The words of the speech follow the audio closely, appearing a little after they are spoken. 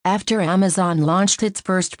After Amazon launched its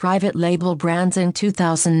first private label brands in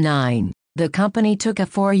 2009, the company took a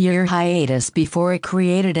 4-year hiatus before it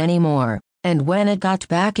created any more, and when it got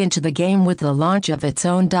back into the game with the launch of its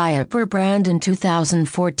own diaper brand in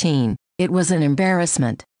 2014, it was an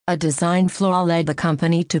embarrassment. A design flaw led the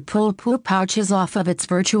company to pull poop pouches off of its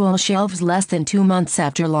virtual shelves less than 2 months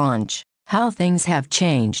after launch. How things have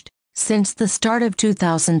changed. Since the start of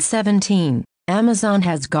 2017, Amazon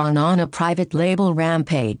has gone on a private label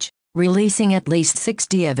rampage, releasing at least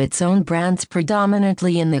 60 of its own brands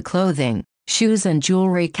predominantly in the clothing, shoes and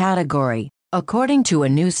jewelry category. According to a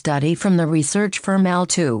new study from the research firm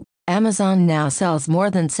L2, Amazon now sells more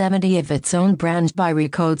than 70 of its own brands by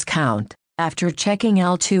Recode's count. After checking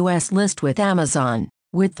L2's list with Amazon,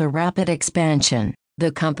 with the rapid expansion,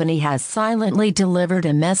 the company has silently delivered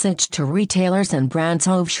a message to retailers and brands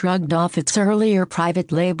who've shrugged off its earlier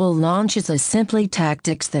private label launches as simply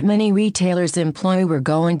tactics that many retailers employ. We're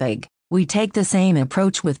going big. We take the same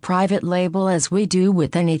approach with private label as we do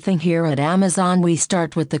with anything here at Amazon. We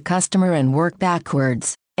start with the customer and work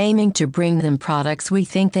backwards, aiming to bring them products we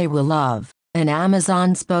think they will love, an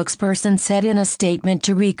Amazon spokesperson said in a statement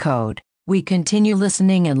to Recode. We continue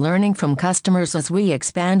listening and learning from customers as we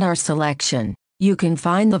expand our selection. You can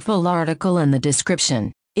find the full article in the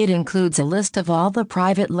description. It includes a list of all the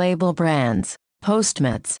private label brands.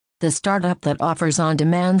 Postmates, the startup that offers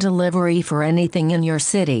on-demand delivery for anything in your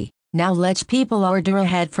city, now lets people order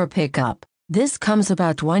ahead for pickup. This comes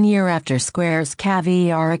about 1 year after Square's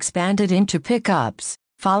Caviar expanded into pickups,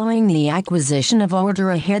 following the acquisition of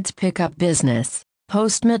Order Ahead's pickup business.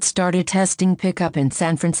 Postmates started testing pickup in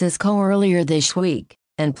San Francisco earlier this week,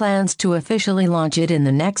 and plans to officially launch it in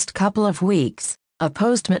the next couple of weeks, a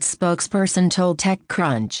Postmates spokesperson told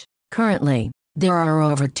TechCrunch. Currently, there are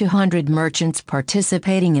over 200 merchants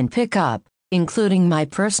participating in pickup, including my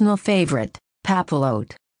personal favorite,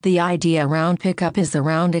 Papillote. The idea around pickup is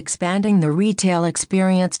around expanding the retail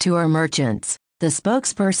experience to our merchants, the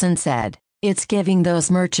spokesperson said. It's giving those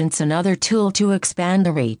merchants another tool to expand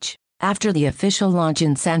the reach. After the official launch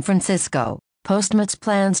in San Francisco, Postmates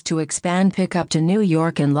plans to expand pickup to New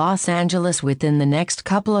York and Los Angeles within the next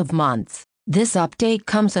couple of months. This update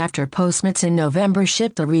comes after Postmates in November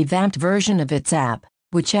shipped a revamped version of its app,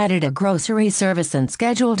 which added a grocery service and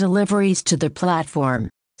scheduled deliveries to the platform.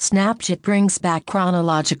 Snapchat brings back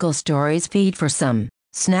chronological stories feed for some.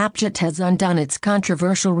 Snapchat has undone its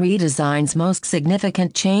controversial redesign's most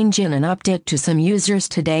significant change in an update to some users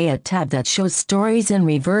today, a tab that shows stories in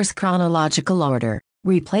reverse chronological order,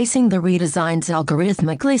 replacing the redesign's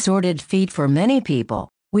algorithmically sorted feed for many people.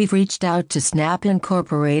 We've reached out to Snap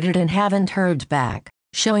Incorporated and haven't heard back.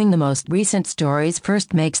 Showing the most recent stories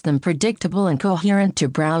first makes them predictable and coherent to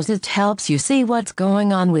browse. It helps you see what's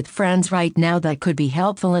going on with friends right now. That could be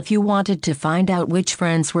helpful if you wanted to find out which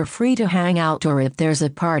friends were free to hang out or if there's a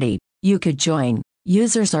party you could join.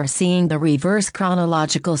 Users are seeing the reverse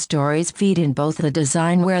chronological stories feed in both the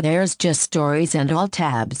design where there's just stories and all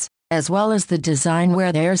tabs, as well as the design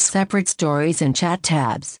where there's separate stories and chat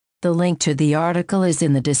tabs. The link to the article is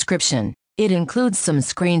in the description. It includes some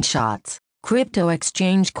screenshots. Crypto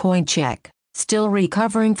exchange Coincheck, still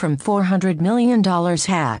recovering from $400 million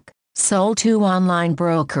hack, sold to online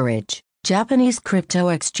brokerage. Japanese crypto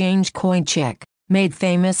exchange Coincheck, made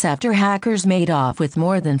famous after hackers made off with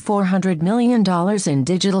more than $400 million in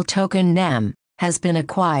digital token NEM, has been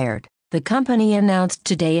acquired. The company announced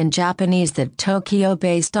today in Japanese that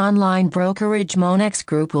Tokyo-based online brokerage Monex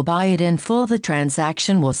Group will buy it in full. The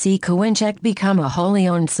transaction will see Coincheck become a wholly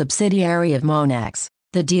owned subsidiary of Monex.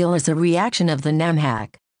 The deal is a reaction of the NEM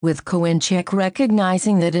hack, with Coincheck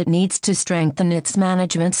recognizing that it needs to strengthen its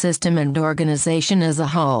management system and organization as a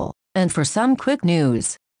whole. And for some quick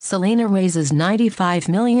news, Selena raises $95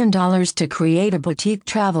 million to create a boutique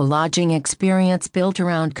travel lodging experience built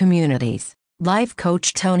around communities. Life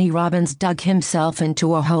coach Tony Robbins dug himself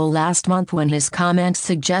into a hole last month when his comments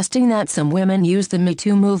suggesting that some women use the Me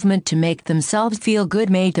Too movement to make themselves feel good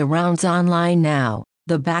made the rounds online now.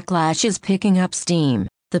 The backlash is picking up steam.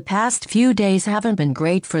 The past few days haven't been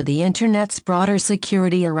great for the internet's broader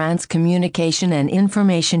security. Iran's Communication and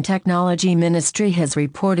Information Technology Ministry has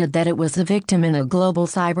reported that it was a victim in a global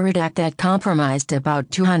cyber attack that compromised about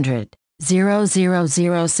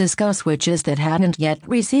 200,000 Cisco switches that hadn't yet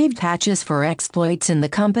received patches for exploits in the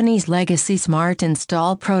company's legacy Smart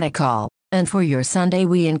Install protocol. And for your Sunday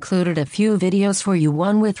we included a few videos for you.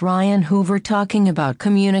 One with Ryan Hoover talking about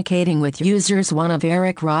communicating with users, one of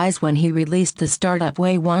Eric Ries when he released the Startup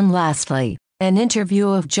Way one. Lastly, an interview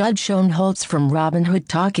of Judd Schoenholtz from Robinhood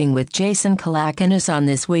talking with Jason Calacanis on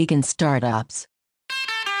This Week in Startups.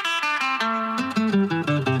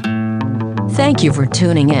 Thank you for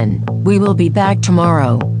tuning in. We will be back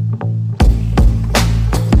tomorrow.